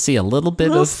Bliss, you'll see a little bit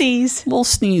Little of sneeze. Little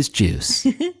sneeze juice.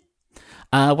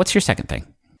 What's your second thing?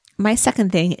 My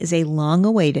second thing is a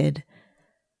long-awaited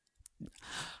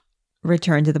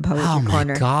return to the Poetry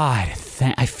Corner. Oh my God.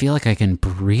 I feel like I can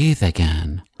breathe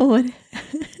again. What? Are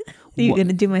you going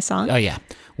to do my song? Oh, yeah.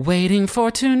 Waiting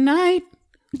for tonight.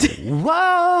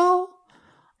 Whoa.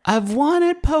 I've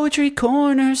wanted Poetry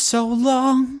Corner so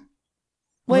long.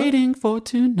 Waiting for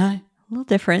tonight. A little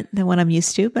different than what I'm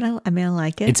used to, but I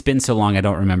like it. It's been so long, I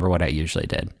don't remember what I usually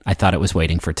did. I thought it was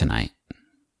Waiting for Tonight.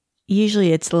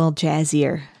 Usually it's a little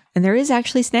jazzier. And there is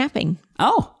actually snapping.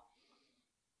 Oh.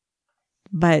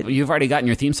 But You've already gotten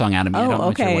your theme song out of me. I don't know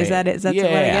what you're okay. Is that waiting. it? Is that what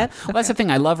I get? Well, that's the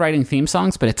thing. I love writing theme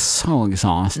songs, but it's so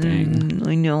exhausting.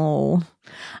 I know.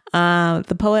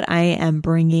 The poet I am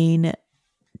bringing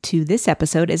to this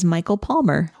episode is Michael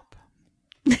Palmer.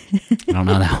 I don't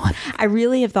know that one. I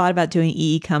really have thought about doing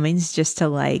E.E. Cummings just to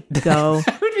like go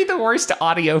That would be the worst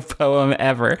audio poem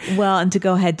ever. well and to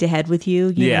go head to head with you.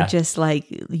 You Yeah. know, just like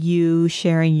you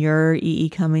sharing your E.E.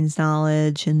 Cummings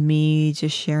knowledge and me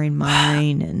just sharing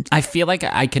mine. And I feel like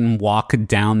I can walk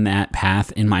down that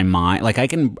path in my mind. Like I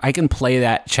can play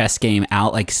that chess game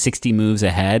out like 60 moves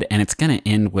ahead, and it's going to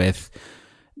end with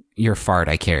your fart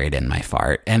I carried in my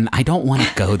fart. And I don't want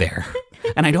to go there.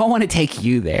 And I don't want to take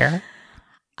you there.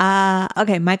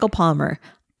 okay, Michael Palmer,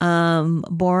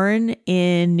 born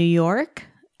in New York.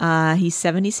 He's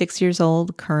 76 years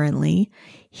old currently.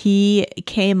 He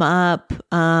came up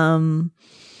learning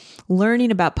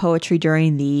about poetry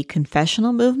during the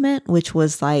confessional movement, which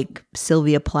was like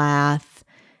Sylvia Plath,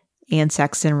 Anne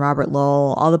Sexton, Robert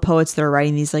Lowell, all the poets that are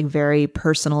writing these like very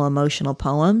personal, emotional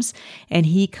poems. And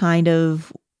he kind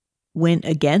of went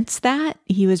against that.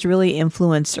 He was really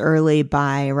influenced early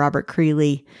by Robert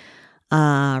Creeley.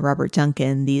 Robert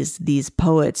Duncan, these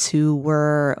poets who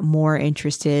were more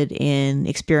interested in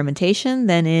experimentation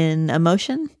than in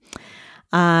emotion.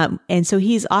 And so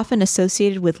he's often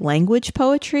associated with language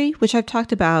poetry, which I've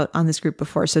talked about on this group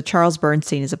before. So Charles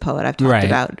Bernstein is a poet I've talked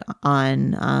about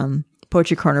on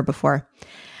Poetry Corner before.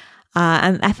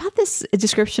 And I thought this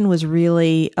description was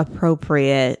really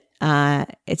appropriate.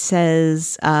 It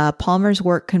says, Palmer's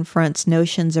work confronts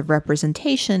notions of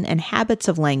representation and habits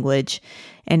of language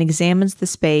and examines the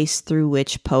space through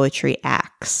which poetry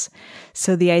acts.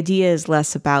 So the idea is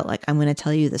less about like, I'm going to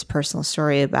tell you this personal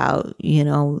story about,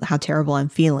 how terrible I'm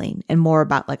feeling, and more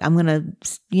about like, I'm going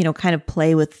to, kind of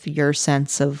play with your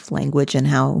sense of language and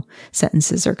how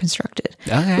sentences are constructed,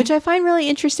 which I find really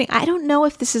interesting. I don't know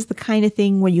if this is the kind of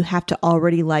thing where you have to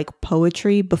already like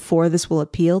poetry before this will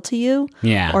appeal to you.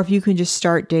 Yeah. Or if you can just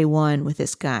start day one with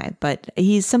this guy. But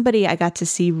he's somebody I got to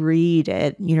see read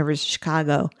at University of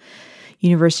Chicago.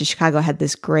 University of Chicago had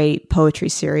this great poetry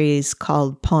series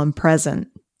called Poem Present.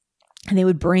 And they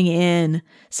would bring in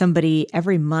somebody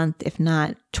every month, if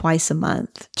not twice a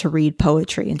month, to read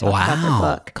poetry and talk about their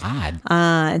book. God.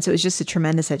 And so it was just a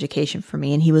tremendous education for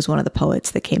me. And he was one of the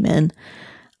poets that came in.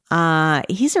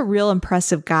 He's a real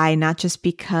impressive guy, not just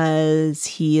because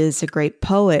he is a great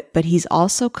poet, but he's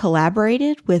also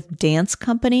collaborated with dance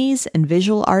companies and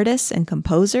visual artists and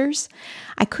composers.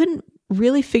 I couldn't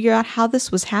really figure out how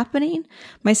this was happening.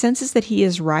 My sense is that he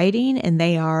is writing and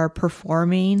they are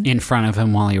performing in front of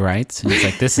him while he writes. And he's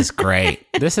like, this is great.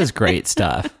 This is great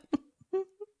stuff.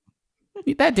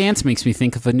 That dance makes me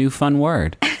think of a new fun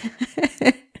word.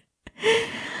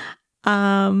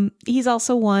 He's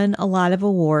also won a lot of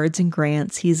awards and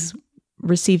grants. He's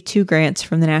received 2 grants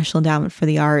from the National Endowment for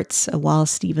the Arts, a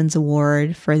Wallace Stevens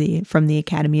Award from the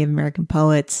Academy of American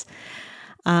Poets.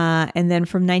 And then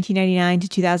from 1999 to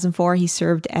 2004, he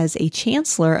served as a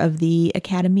chancellor of the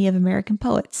Academy of American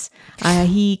Poets.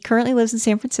 He currently lives in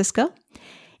San Francisco,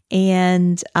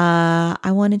 and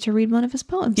I wanted to read one of his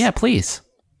poems. Yeah, please.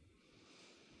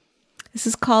 This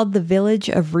is called The Village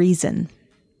of Reason.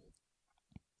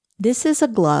 This is a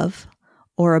glove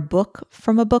or a book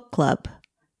from a book club.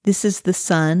 This is the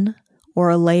sun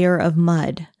or a layer of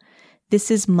mud.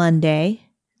 This is Monday.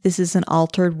 This is an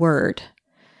altered word.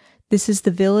 This is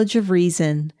the village of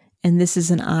reason, and this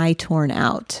is an eye torn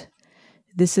out.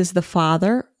 This is the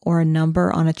father or a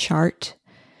number on a chart.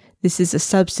 This is a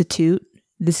substitute.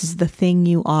 This is the thing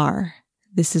you are.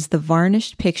 This is the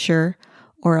varnished picture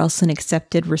or else an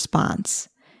accepted response.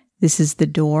 This is the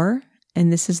door,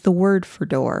 and this is the word for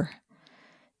door.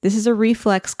 This is a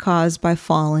reflex caused by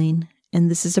falling,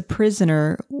 and this is a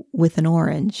prisoner with an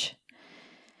orange.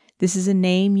 This is a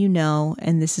name you know,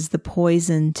 and this is the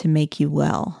poison to make you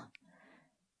well.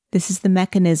 This is the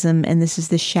mechanism, and this is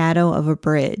the shadow of a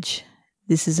bridge.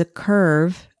 This is a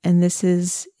curve, and this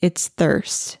is its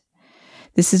thirst.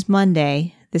 This is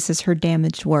Monday. This is her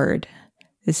damaged word.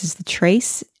 This is the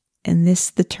trace, and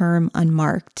this the term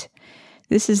unmarked.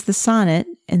 This is the sonnet,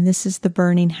 and this is the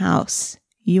burning house.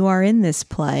 You are in this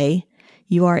play.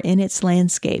 You are in its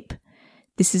landscape.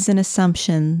 This is an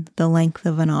assumption, the length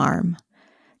of an arm.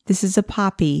 This is a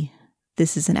poppy.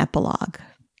 This is an epilogue.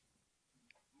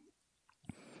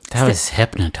 That was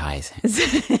hypnotizing.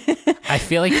 I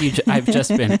feel like I've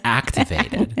just been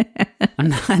activated. I'm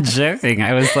not joking.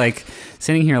 I was like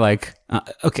sitting here like,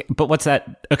 okay, but what's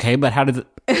that? Okay, but how did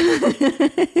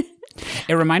it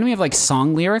reminded me of like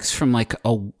song lyrics from like a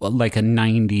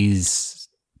 90s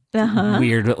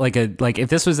weird, like if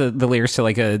this was the lyrics to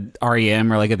like a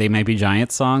REM or like a They Might Be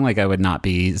Giants song, like I would not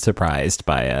be surprised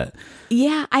by it.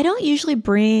 Yeah, I don't usually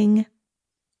bring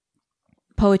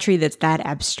poetry that's that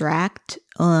abstract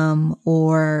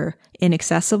or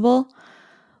inaccessible,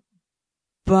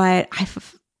 but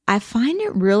I find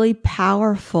it really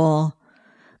powerful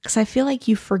because I feel like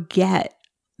you forget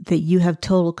that you have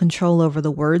total control over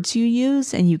the words you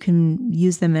use, and you can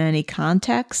use them in any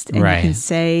context, and right. You can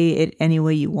say it any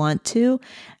way you want to.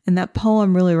 And that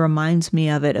poem really reminds me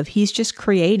of it, of he's just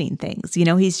creating things.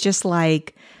 He's just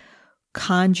like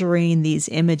conjuring these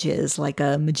images like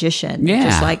a magician. Yeah.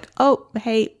 Just like, oh,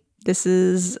 hey, this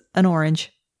is an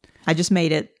orange. I just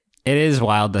made it. It is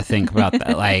wild to think about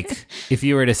that. Like, if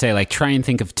you were to say, like, try and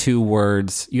think of 2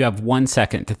 words, you have 1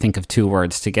 second to think of 2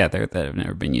 words together that have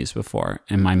never been used before.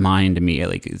 And my mind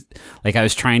immediately, like, I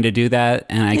was trying to do that,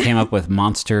 and I came up with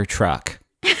monster truck.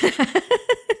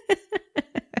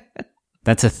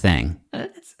 That's a thing.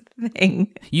 That's a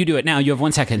thing. You do it now. You have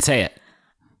 1 second. Say it.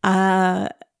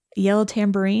 Yellow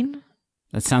tambourine.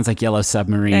 That sounds like Yellow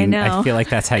Submarine. I know. I feel like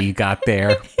that's how you got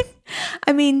there.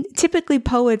 I mean, typically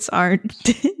poets aren't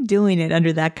doing it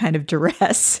under that kind of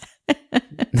duress.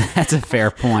 That's a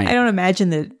fair point. I don't imagine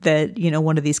that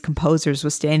one of these composers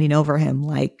was standing over him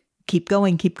like, keep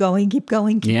going, keep going, keep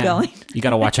going, keep going. You got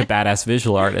to watch a badass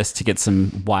visual artist to get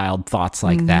some wild thoughts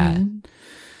like that.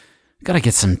 Got to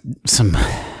get some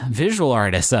visual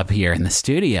artists up here in the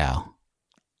studio.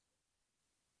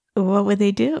 What would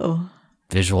they do?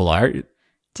 Visual art.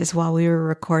 Just while we were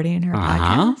recording her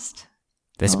podcast?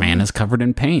 This man is covered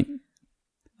in paint.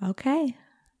 Okay.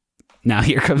 Now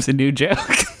here comes a new joke.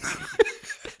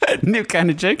 A new kind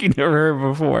of joke you never heard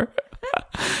before.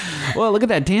 Well, look at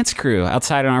that dance crew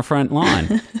outside on our front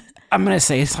lawn. I'm going to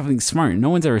say something smart no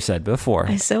one's ever said before.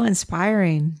 It's so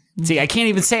inspiring. See, I can't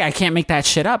even say I can't make that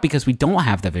shit up because we don't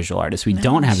have the visual artists. We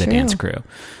don't have the dance crew.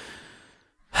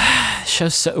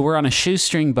 We're on a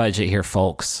shoestring budget here,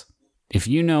 folks. If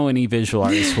you know any visual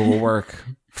artists who will work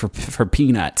for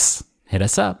peanuts, hit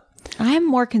us up. I'm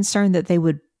more concerned that they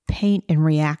would paint in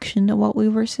reaction to what we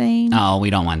were saying. Oh, we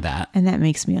don't want that. And that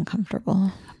makes me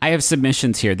uncomfortable. I have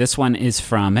submissions here. This one is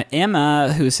from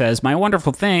Emma, who says, my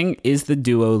wonderful thing is the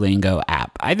Duolingo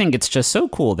app. I think it's just so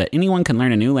cool that anyone can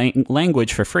learn a new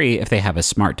language for free if they have a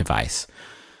smart device.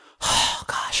 Oh,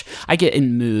 gosh. I get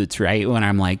in moods, right, when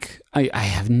I'm like, I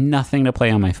have nothing to play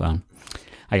on my phone.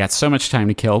 I got so much time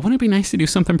to kill. Wouldn't it be nice to do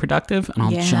something productive? And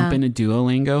I'll jump into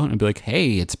Duolingo and be like,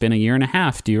 hey, it's been a year and a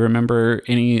half. Do you remember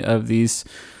any of these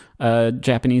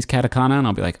Japanese katakana? And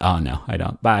I'll be like, oh, no, I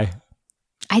don't. Bye.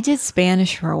 I did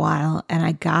Spanish for a while and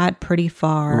I got pretty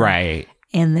far. Right.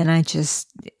 And then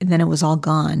then it was all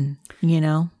gone,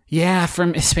 Yeah,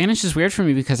 Spanish is weird for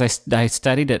me because I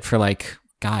studied it for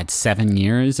 7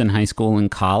 years in high school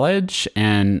and college.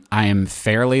 And I am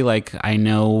fairly I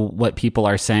know what people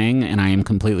are saying and I am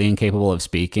completely incapable of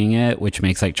speaking it, which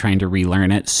makes trying to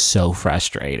relearn it so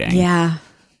frustrating. Yeah.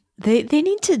 They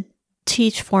need to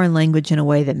teach foreign language in a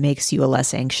way that makes you a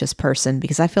less anxious person,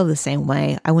 because I feel the same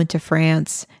way. I went to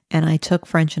France and I took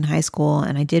French in high school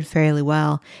and I did fairly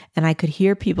well, and I could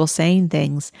hear people saying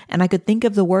things and I could think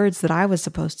of the words that I was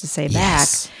supposed to say back,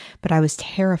 but I was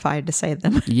terrified to say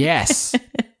them. Yes.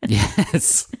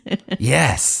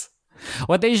 Yes.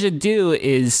 What they should do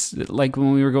is,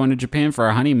 when we were going to Japan for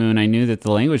our honeymoon, I knew that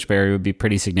the language barrier would be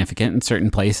pretty significant in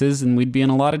certain places, and we'd be in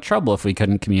a lot of trouble if we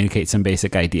couldn't communicate some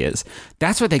basic ideas.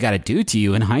 That's what they got to do to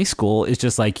you in high school, is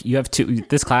just you have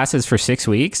this class is for 6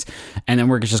 weeks, and then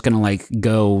we're just going to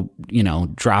go,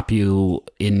 drop you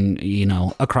in,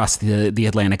 across the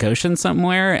Atlantic Ocean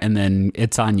somewhere, and then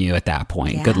it's on you at that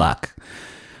point. Yeah. Good luck.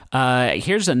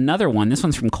 Here's another one. This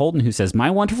one's from Colton, who says, my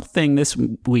wonderful thing this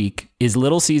week is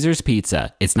Little Caesars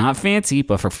Pizza. It's not fancy,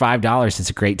 but for $5, it's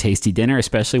a great tasty dinner,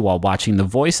 especially while watching The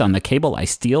Voice on the cable I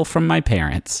steal from my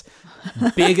parents.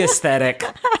 Big aesthetic,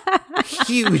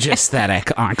 huge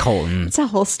aesthetic on Colton. It's a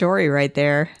whole story right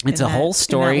there. It's a whole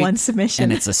story. In that one submission.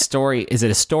 And it's a story. Is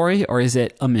it a story or is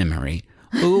it a memory?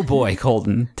 Oh boy,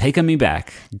 Colton, taking me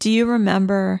back. Do you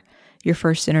remember your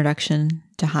first introduction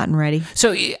to Hot and Ready?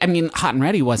 So, Hot and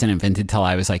Ready wasn't invented till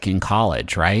I was in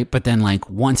college, right? But then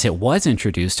once it was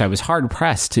introduced, I was hard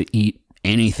pressed to eat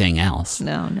anything else.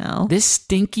 No. This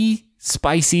stinky,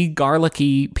 spicy,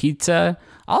 garlicky pizza,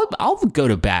 I'll go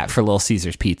to bat for Little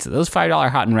Caesars Pizza. Those $5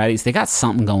 Hot and Ready's, they got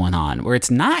something going on where it's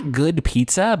not good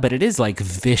pizza, but it is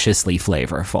viciously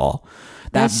flavorful.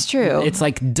 That's true. It's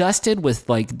dusted with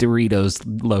Doritos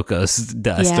Locos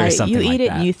dust or something like that. You eat it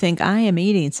and you think, I am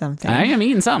eating something. I am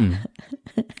eating something.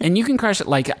 And you can crush it.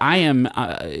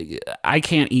 I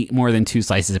can't eat more than 2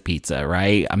 slices of pizza,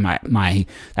 right?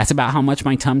 That's about how much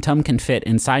my tum-tum can fit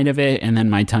inside of it. And then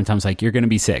my tum-tum's you're going to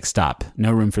be sick. Stop.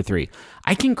 No room for 3.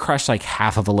 I can crush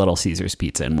half of a Little Caesars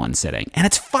pizza in one sitting. And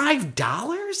it's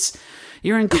 $5?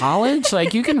 You're in college?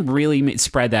 You can really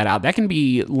spread that out. That can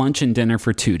be lunch and dinner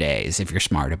for 2 days if you're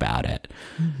smart about it.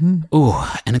 Mm-hmm. Ooh,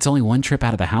 and it's only one trip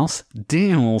out of the house?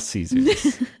 Damn, Little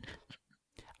Caesars.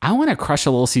 I want to crush a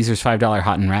Little Caesars $5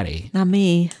 Hot and Ready. Not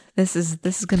me. This is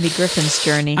going to be Griffin's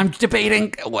journey. I'm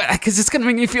debating because it's going to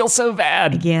make me feel so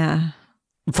bad. Yeah.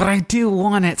 But I do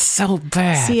want it so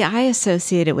bad. See, I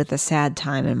associate it with a sad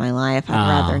time in my life.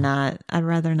 I'd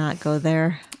rather not go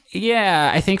there.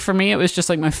 Yeah, I think for me it was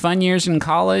just my fun years in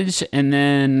college, and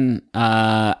then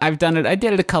I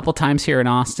did it a couple times here in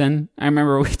Austin. I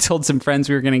remember we told some friends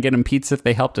we were going to get them pizza if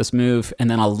they helped us move, and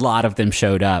then a lot of them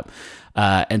showed up,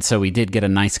 and so we did get a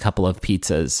nice couple of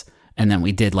pizzas, and then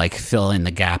we did fill in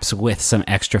the gaps with some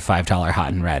extra $5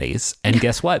 Hot and Ready's. And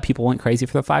guess what? People went crazy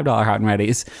for the $5 Hot and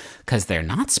Ready's because they're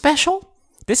not special.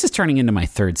 This is turning into my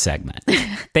third segment.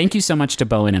 Thank you so much to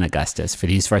Bowen and Augustus for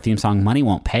the use of our theme song, Money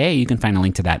Won't Pay. You can find a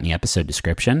link to that in the episode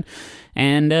description.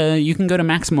 And you can go to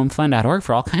MaximumFun.org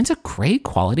for all kinds of great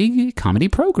quality comedy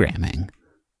programming.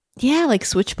 Yeah, like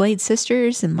Switchblade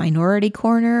Sisters and Minority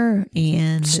Corner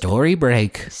and Story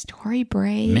Break.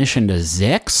 Mission to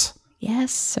Zix.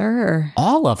 Yes, sir.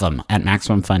 All of them at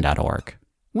MaximumFun.org.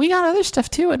 We got other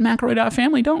stuff too at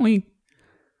McElroy.family, don't we?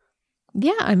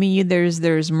 Yeah, I mean,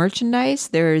 there's merchandise,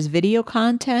 there's video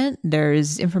content,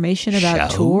 there's information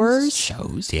about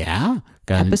shows, yeah.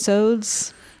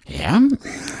 Episodes. Yeah.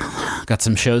 Got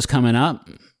some shows coming up.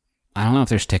 I don't know if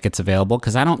there's tickets available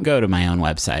because I don't go to my own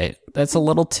website. That's a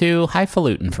little too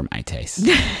highfalutin for my taste.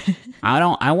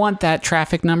 I want that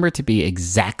traffic number to be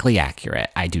exactly accurate.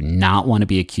 I do not want to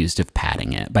be accused of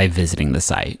padding it by visiting the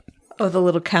site. Oh, the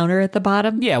little counter at the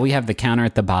bottom? Yeah, we have the counter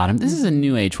at the bottom. This is a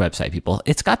new age website, people.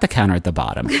 It's got the counter at the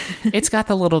bottom. It's got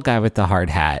the little guy with the hard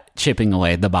hat chipping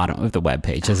away at the bottom of the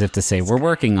webpage as if to say, we're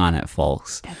working on it,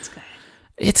 folks. That's good.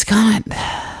 It's got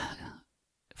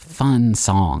fun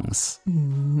songs.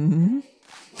 Mm-hmm.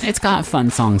 It's got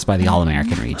fun songs by the All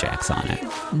American Rejects on it.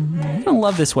 Mm-hmm. You're going to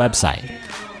love this website.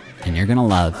 And you're going to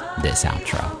love this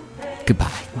outro. Goodbye.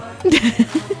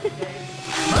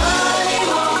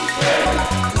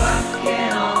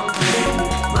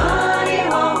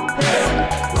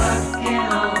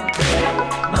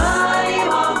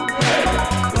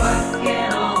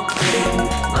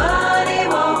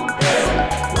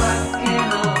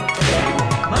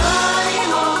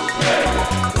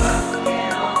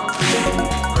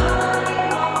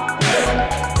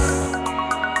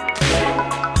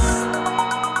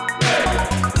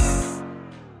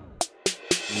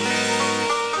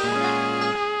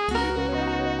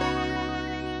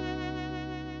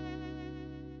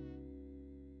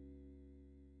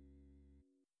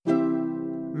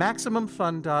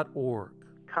 MaximumFun.org.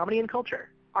 Comedy and culture.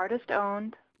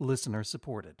 Artist-owned.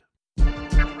 Listener-supported.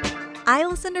 I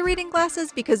listen to Reading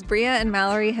Glasses because Bria and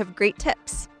Mallory have great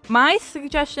tips. My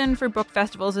suggestion for book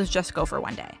festivals is just go for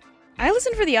one day. I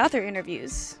listen for the author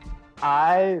interviews.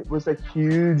 I was a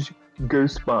huge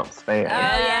Goosebumps fan.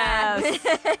 Oh, yes.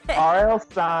 R.L.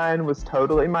 Stine was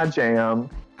totally my jam.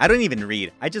 I don't even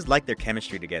read. I just like their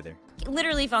chemistry together.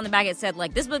 Literally, if on the back it said,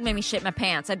 like, this book made me shit my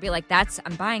pants, I'd be like,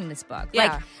 I'm buying this book.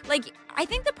 Yeah. Like, I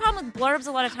think the problem with blurbs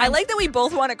a lot of times... I like that we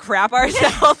both want to crap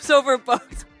ourselves over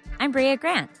books. I'm Bria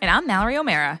Grant. And I'm Mallory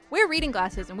O'Mara. We're Reading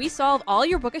Glasses, and we solve all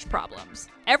your bookish problems.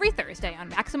 Every Thursday on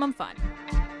Maximum Fun.